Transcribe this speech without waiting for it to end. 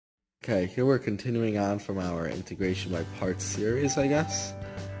Okay, here we're continuing on from our integration by parts series, I guess.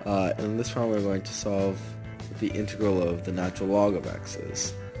 In this one we're going to solve the integral of the natural log of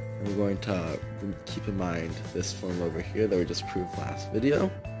x's. And we're going to keep in mind this form over here that we just proved last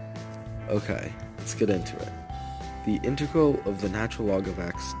video. Okay, let's get into it. The integral of the natural log of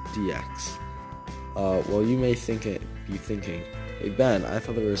x dx. Well, you may be thinking, hey Ben, I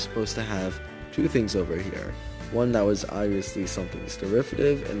thought that we were supposed to have two things over here. One that was obviously something's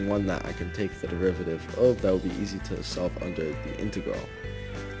derivative, and one that I can take the derivative of that will be easy to solve under the integral.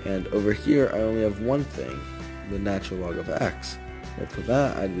 And over here, I only have one thing, the natural log of x. Well, for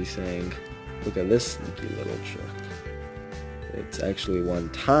that, I'd be saying, look at this sneaky little trick. It's actually 1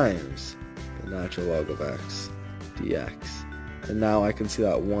 times the natural log of x dx. And now I can see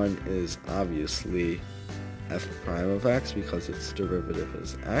that 1 is obviously f prime of x because its derivative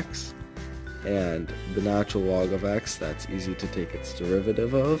is x. And the natural log of x, that's easy to take its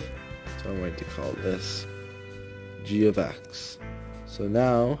derivative of, so I'm going to call this g of x. So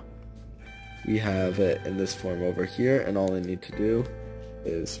now we have it in this form over here, and all I need to do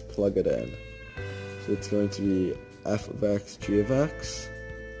is plug it in. So it's going to be f of x g of x,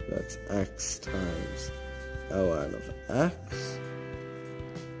 that's x times ln of x,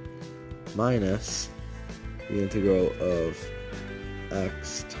 minus the integral of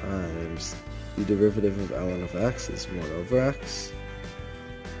x times the derivative of ln of x is 1 over x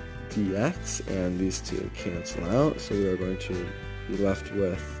dx, and these two cancel out, so we are going to be left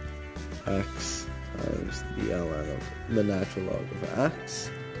with x times the ln of the natural log of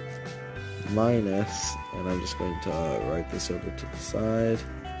x minus, and I'm just going to write this over to the side,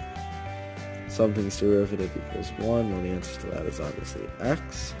 something's derivative equals 1, and the answer to that is obviously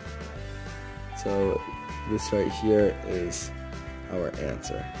x. So this right here is our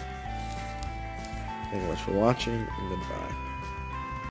answer. Thank you much for watching, and goodbye.